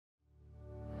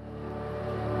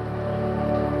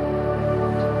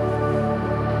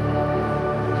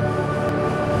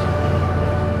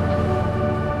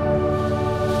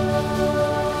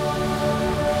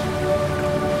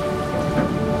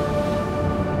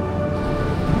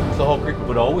the whole creek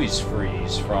would always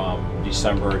freeze from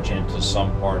December into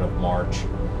some part of March.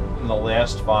 In the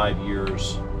last 5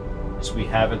 years, we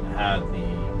haven't had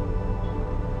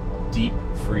the deep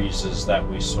freezes that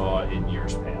we saw in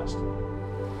years past.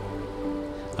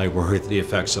 I worry with the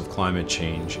effects of climate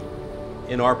change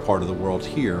in our part of the world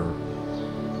here.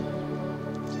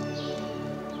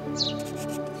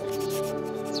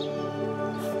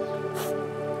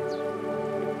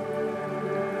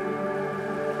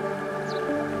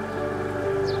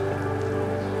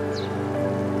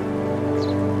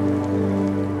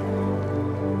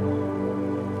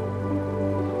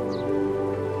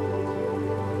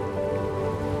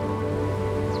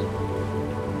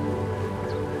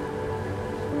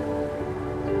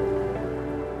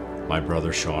 My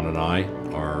brother Sean and I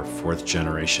are fourth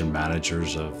generation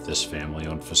managers of this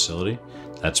family-owned facility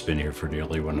that's been here for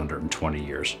nearly 120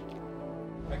 years.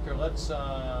 Hector,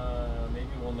 maybe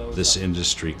we'll know. This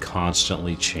industry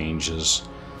constantly changes.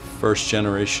 First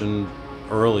generation,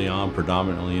 early on,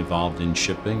 predominantly involved in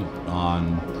shipping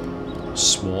on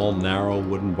small, narrow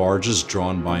wooden barges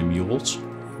drawn by mules.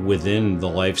 Within the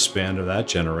lifespan of that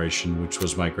generation, which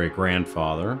was my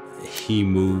great-grandfather, he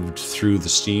moved through the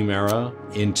steam era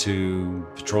into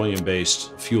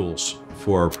petroleum-based fuels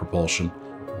for propulsion,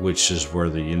 which is where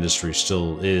the industry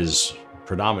still is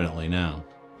predominantly now.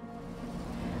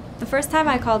 The first time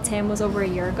I called Tim was over a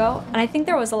year ago, and I think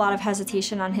there was a lot of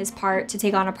hesitation on his part to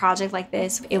take on a project like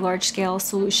this, a large-scale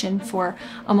solution for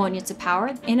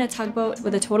ammonia-to-power in a tugboat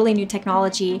with a totally new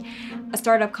technology, a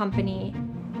startup company,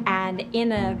 and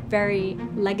in a very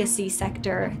legacy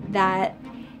sector that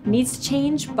needs to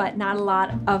change, but not a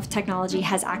lot of technology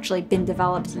has actually been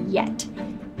developed yet.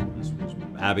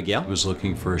 Abigail was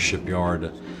looking for a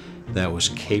shipyard that was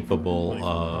capable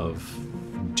of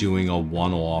doing a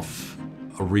one-off,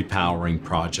 a repowering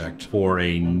project for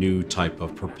a new type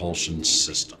of propulsion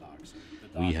system.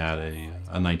 We had a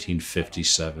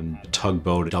 1957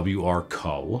 tugboat, W.R.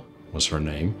 Co. was her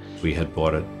name. We had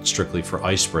bought it strictly for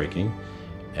ice breaking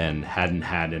and hadn't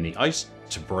had any ice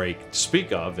to break to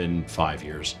speak of in 5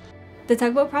 years. The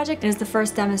tugboat project is the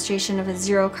first demonstration of a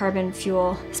zero carbon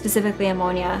fuel, specifically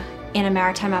ammonia, in a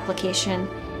maritime application.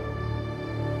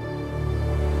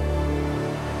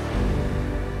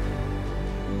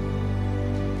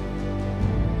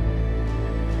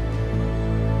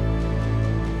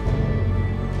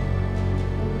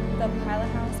 The pilot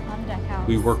house on deck house.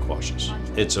 We were cautious.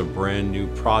 It's a brand new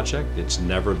project. It's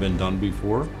never been done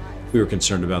before. We were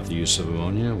concerned about the use of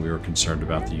ammonia, we were concerned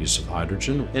about the use of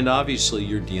hydrogen, and obviously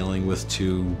you're dealing with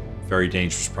two very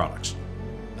dangerous products.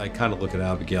 I kind of look at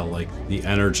Abigail like the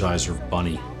Energizer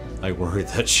bunny. I worry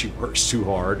that she works too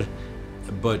hard,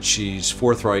 but she's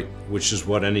forthright, which is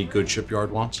what any good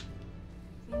shipyard wants.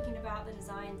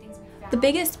 The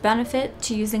biggest benefit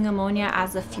to using ammonia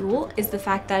as a fuel is the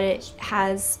fact that it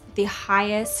has the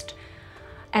highest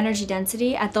energy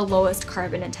density at the lowest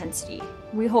carbon intensity.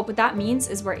 We hope what that means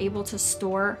is we're able to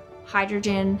store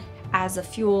hydrogen as a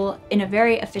fuel in a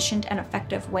very efficient and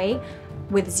effective way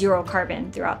with zero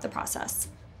carbon throughout the process.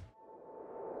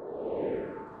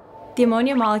 The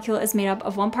ammonia molecule is made up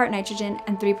of 1 part nitrogen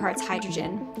and 3 parts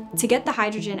hydrogen. To get the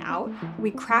hydrogen out,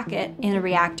 we crack it in a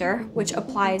reactor, which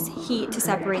applies heat to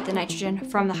separate the nitrogen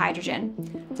from the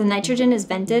hydrogen. The nitrogen is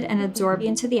vented and absorbed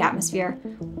into the atmosphere,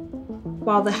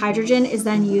 while the hydrogen is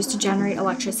then used to generate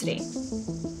electricity.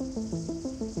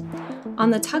 On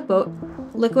the tugboat,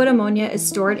 liquid ammonia is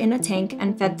stored in a tank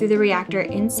and fed through the reactor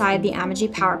inside the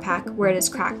Amogy power pack, where it is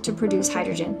cracked to produce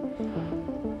hydrogen.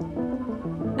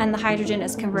 And the hydrogen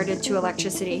is converted to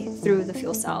electricity through the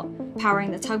fuel cell,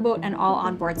 powering the tugboat and all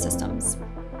onboard systems.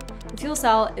 The fuel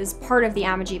cell is part of the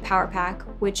Amogy power pack,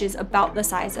 which is about the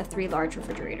size of 3 large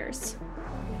refrigerators.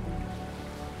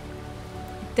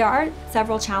 There are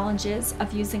several challenges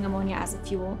of using ammonia as a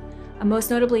fuel.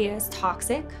 Most notably, it is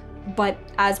toxic, but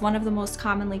as one of the most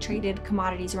commonly traded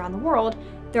commodities around the world,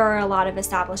 there are a lot of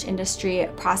established industry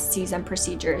processes and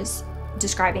procedures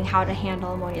describing how to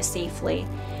handle ammonia safely.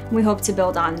 We hope to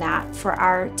build on that for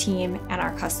our team and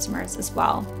our customers as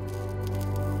well.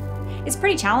 It's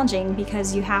pretty challenging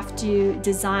because you have to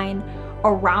design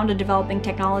around a developing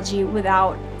technology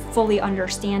without fully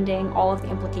understanding all of the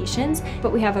implications,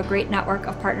 but we have a great network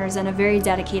of partners and a very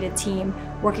dedicated team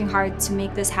working hard to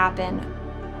make this happen.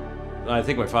 I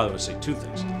think my father would say 2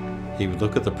 things. He would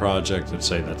look at the project and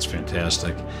say, that's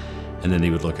fantastic, and then he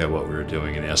would look at what we were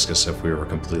doing and ask us if we were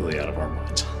completely out of our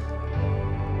minds.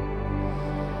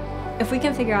 If we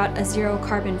can figure out a zero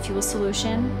carbon fuel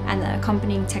solution and the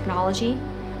accompanying technology,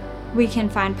 we can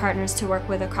find partners to work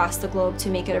with across the globe to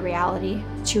make it a reality,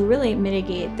 to really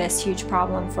mitigate this huge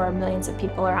problem for millions of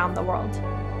people around the world.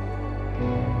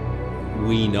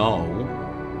 We know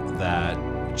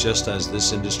that just as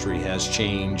this industry has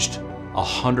changed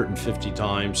 150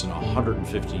 times in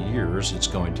 150 years, it's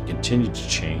going to continue to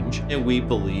change. And we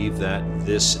believe that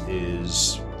this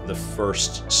is the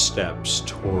first steps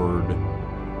toward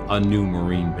a new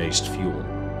marine-based fuel.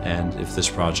 And if this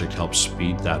project helps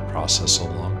speed that process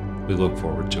along, we look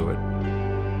forward to it.